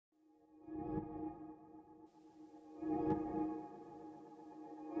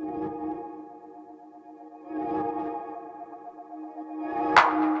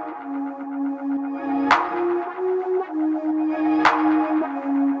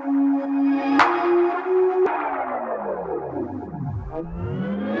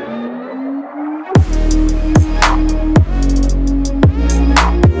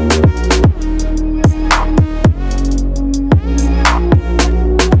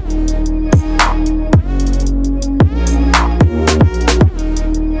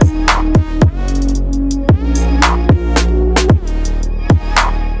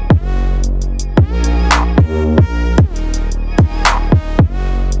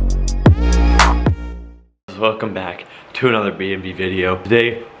welcome back to another B&B video.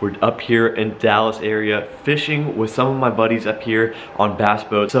 Today we're up here in Dallas area fishing with some of my buddies up here on bass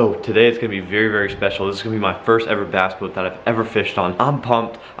boats. So today it's gonna be very special. This is gonna be my first ever bass boat that I've ever fished on. I'm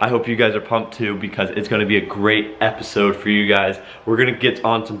pumped. I hope you guys are pumped too because it's gonna be a great episode for you guys. We're gonna get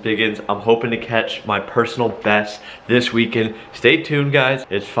on some big ends. I'm hoping to catch my personal best this weekend. Stay tuned guys.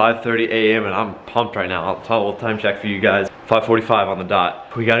 It's 5:30 a.m. and I'm pumped right now. I'll tell a little time check for you guys. 5:45 on the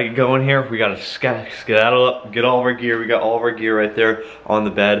dot. We gotta get going here. We gotta skedaddle up, get all of our gear. We got all of our gear right there on the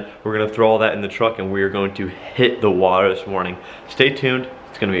bed. We're gonna throw all that in the truck and we are going to hit the water this morning. Stay tuned.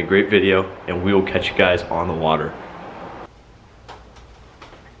 It's gonna be a great video and we will catch you guys on the water.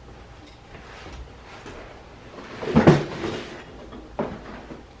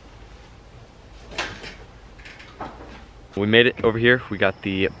 We made it over here. We got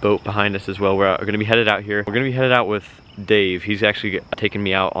the boat behind us as well. We're gonna be headed out here. We're gonna be headed out with Dave. He's actually taking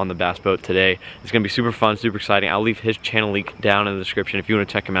me out on the bass boat today. It's gonna be super fun, super exciting. I'll leave his channel link down in the description if you want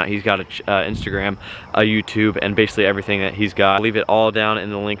to check him out. He's got a Instagram, a YouTube, and basically everything that he's got. I'll leave it all down in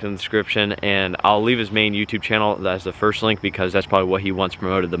the link in the description, and I'll leave his main YouTube channel as the first link because that's probably what he wants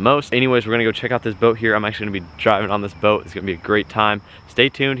promoted the most. Anyways, we're gonna go check out this boat here. I'm actually gonna be driving on this boat. It's gonna be a great time. Stay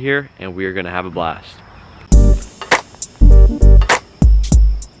tuned here, and we are gonna have a blast.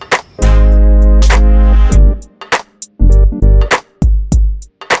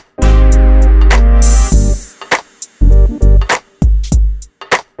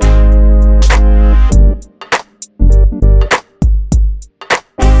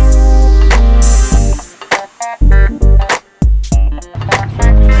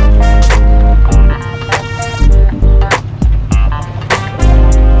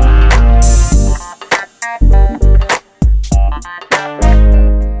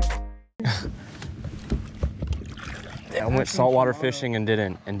 I went saltwater fishing and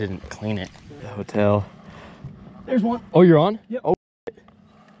didn't clean it. The hotel. There's one. Oh, you're on? Yep. Oh,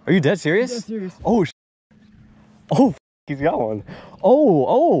 are you dead serious? Dead serious. Oh, oh, he's got one.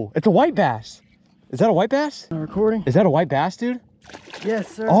 Oh, it's a white bass. Is that a white bass? Recording. Is that a white bass, dude? Yes,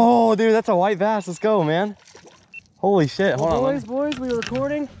 sir. Oh, dude, that's a white bass. Let's go, man. Holy shit! Well, Hold on, boys, we were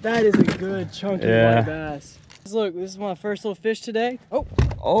recording. That is a good chunky white bass. Look, this is my first little fish today.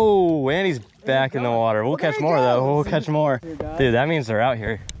 Oh, and he's back in the water. We'll catch more though. We'll catch more. Dude, that means they're out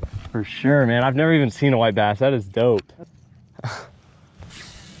here for sure, man. I've never even seen a white bass. That is dope.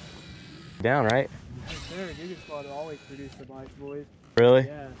 Down, right? Yes, sir. Digger spot will always produce the bites, boys. Really?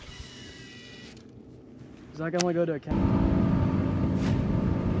 Yeah. It's like I'm gonna go to a camp.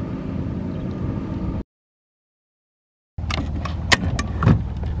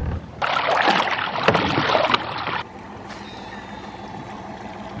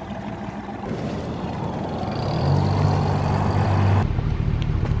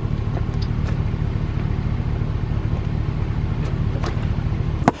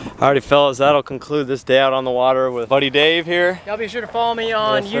 Alrighty fellas, that'll conclude this day out on the water with buddy Dave here. Y'all be sure to follow me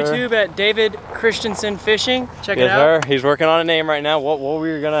on Yes, YouTube at David Christensen Fishing. Check it out. Sir. He's working on a name right now. What were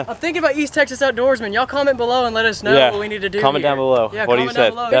we gonna... I'm thinking about East Texas Outdoorsman. Y'all comment below and let us know what we need to do. Comment down below. Yeah, what do you say?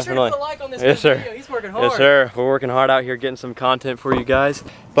 Definitely. Definitely. Be sure to put a like on this Yes, sir. video. He's working hard. Yes, sir. We're working hard out here getting some content for you guys.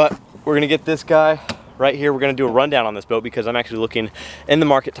 But we're gonna get this guy right here. We're gonna do a rundown on this boat because I'm actually looking in the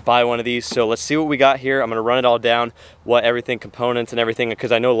market to buy one of these. So let's see what we got here. I'm gonna run it all down, what everything, components and everything,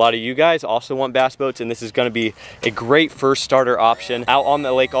 because I know a lot of you guys also want bass boats and this is gonna be a great first starter option. Out on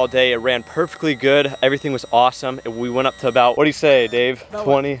the lake all day, it ran perfectly good. Everything was awesome. We went up to about, what do you say, Dave? About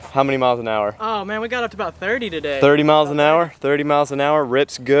 20, how many miles an hour? Oh man, we got up to about 30 today. 30 miles an hour, 30 miles an hour,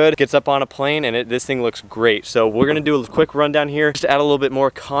 rips good, gets up on a plane, and this thing looks great. So we're gonna do a quick rundown here, just to add a little bit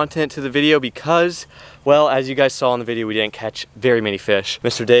more content to the video because, well, as you guys saw in the video, we didn't catch very many fish.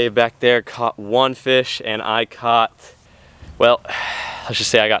 Mr. Dave back there caught one fish, and I caught, well, let's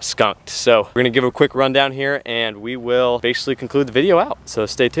just say I got skunked. So we're gonna give a quick rundown here, and we will basically conclude the video out. So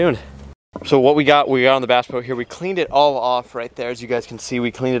stay tuned. So what we got on the bass boat here, we cleaned it all off right there. As you guys can see,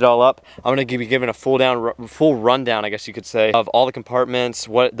 we cleaned it all up. I'm gonna be giving a full rundown, I guess you could say, of all the compartments,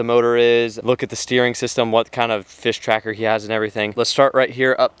 what the motor is, look at the steering system, what kind of fish tracker he has and everything. Let's start right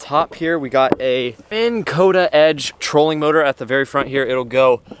here up top here. We got a Minn Kota Edge trolling motor at the very front here. It'll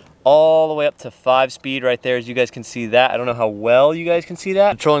go all the way up to 5-speed right there, as you guys can see that. I don't know how well you guys can see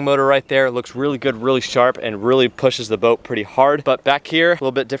that. The trolling motor right there looks really good, really sharp, and really pushes the boat pretty hard. But back here, a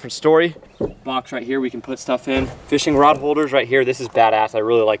little bit different story. box right here we can put stuff in. Fishing rod holders right here. This is badass. I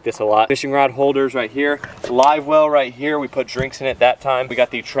really like this a lot. Fishing rod holders right here. Live well right here. We put drinks in it that time. We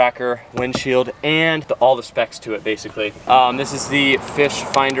got the tracker windshield and all the specs to it basically. This is the fish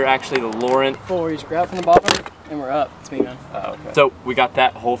finder, actually the Lauren. Before you just grab from the bottom and we're up. It's me, man. Oh, okay. So we got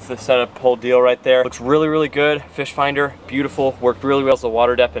that whole setup, whole deal right there. Looks really, really good. Fish finder, beautiful. Worked really well with the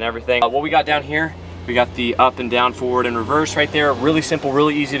water depth and everything. What we got down here, we got the up and down, forward and reverse right there. Really simple,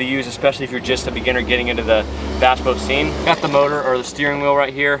 really easy to use, especially if you're just a beginner getting into the bass boat scene. Got the motor or the steering wheel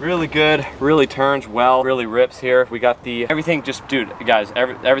right here. Really good, really turns well, really rips here. We got the, everything just, dude, guys,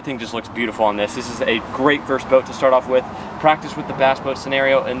 everything just looks beautiful on this. This is a great first boat to start off with. Practice with the bass boat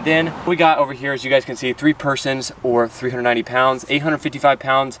scenario. And then we got over here, as you guys can see, 3 persons or 390 pounds, 855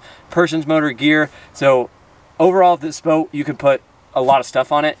 pounds, persons motor gear. So overall, this boat, you can put a lot of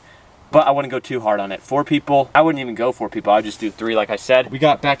stuff on it, but I wouldn't go too hard on it. 4 people, I wouldn't even go 4 people. I'd just do 3 like I said. We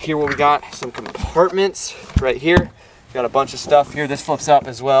got back here what we got, some compartments right here. Got a bunch of stuff here. This flips up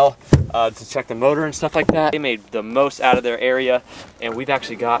as well to check the motor and stuff like that. They made the most out of their area, and we've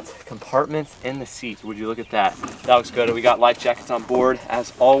actually got compartments in the seat. Would you look at that? That looks good. We got life jackets on board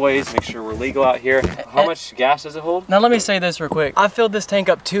as always. Make sure we're legal out here. How much gas does it hold? Now let me say this real quick. I filled this tank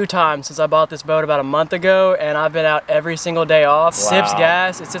up 2 times since I bought this boat about a month ago, and I've been out every single day off. Wow. Sips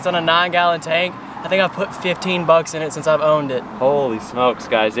gas. It sits on a 9-gallon tank. I think I've put $15 in it since I've owned it. Holy smokes,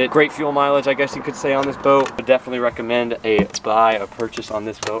 guys. Great fuel mileage, I guess you could say, on this boat. Would definitely recommend a purchase on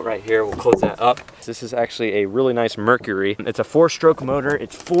this boat right here. We'll close that up. This is actually a really nice Mercury. It's a 4-stroke motor.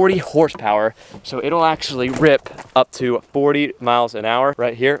 It's 40 horsepower, so it'll actually rip up to 40 miles an hour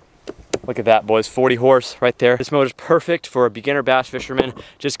right here. Look at that, boys, 40 horse right there. This motor is perfect for a beginner bass fisherman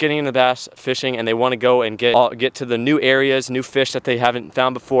just getting into bass fishing, and they want to go and get to the new areas, new fish that they haven't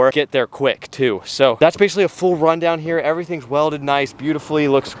found before. Get there quick too. So that's basically a full rundown here. Everything's welded nice, beautifully,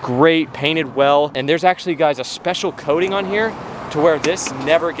 looks great, painted well. And there's actually, guys, a special coating on here to where this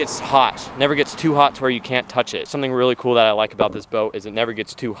never gets hot, never gets too hot to where you can't touch it. Something really cool that I like about this boat is it never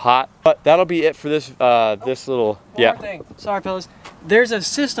gets too hot. But that'll be it for this this little, yeah. Thing. Sorry, fellas. There's a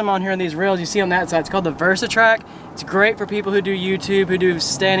system on here on these rails you see on that side. It's called the VersaTrack. It's great for people who do YouTube, who do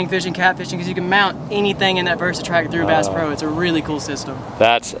standing fishing, catfishing, because you can mount anything in that VersaTrack through Bass Pro. It's a really cool system.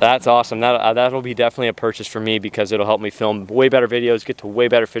 That's awesome. That'll be definitely a purchase for me because it'll help me film way better videos, get to way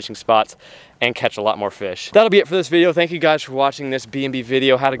better fishing spots, and catch a lot more fish. That'll be it for this video. Thank you guys for watching this B&B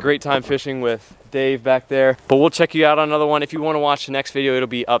video. Had a great time fishing with Dave back there, but we'll check you out on another one. If you want to watch the next video, it'll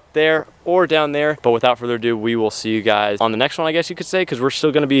be up there or down there. But without further ado, we will see you guys on the next one, I guess you could say, because we're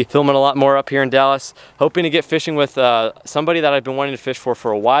still going to be filming a lot more up here in Dallas. Hoping to get fishing with somebody that I've been wanting to fish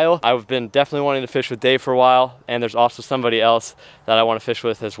for a while. I've been definitely wanting to fish with Dave for a while, and there's also somebody else that I want to fish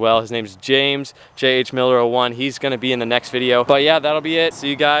with as well. His name's James, JH Miller 01. He's going to be in the next video. But yeah, that'll be it. See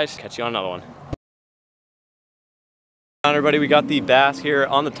you guys. Catch you on another one. Everybody, we got the bass here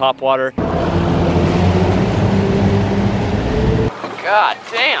on the top water. God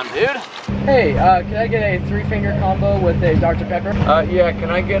damn, dude. Hey, can I get a 3-finger combo with a Dr. Pepper? Yeah,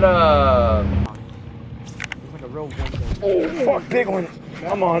 can I get a... Like a real Oh, fuck, big one.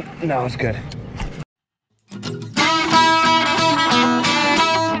 Come on. No, it's good.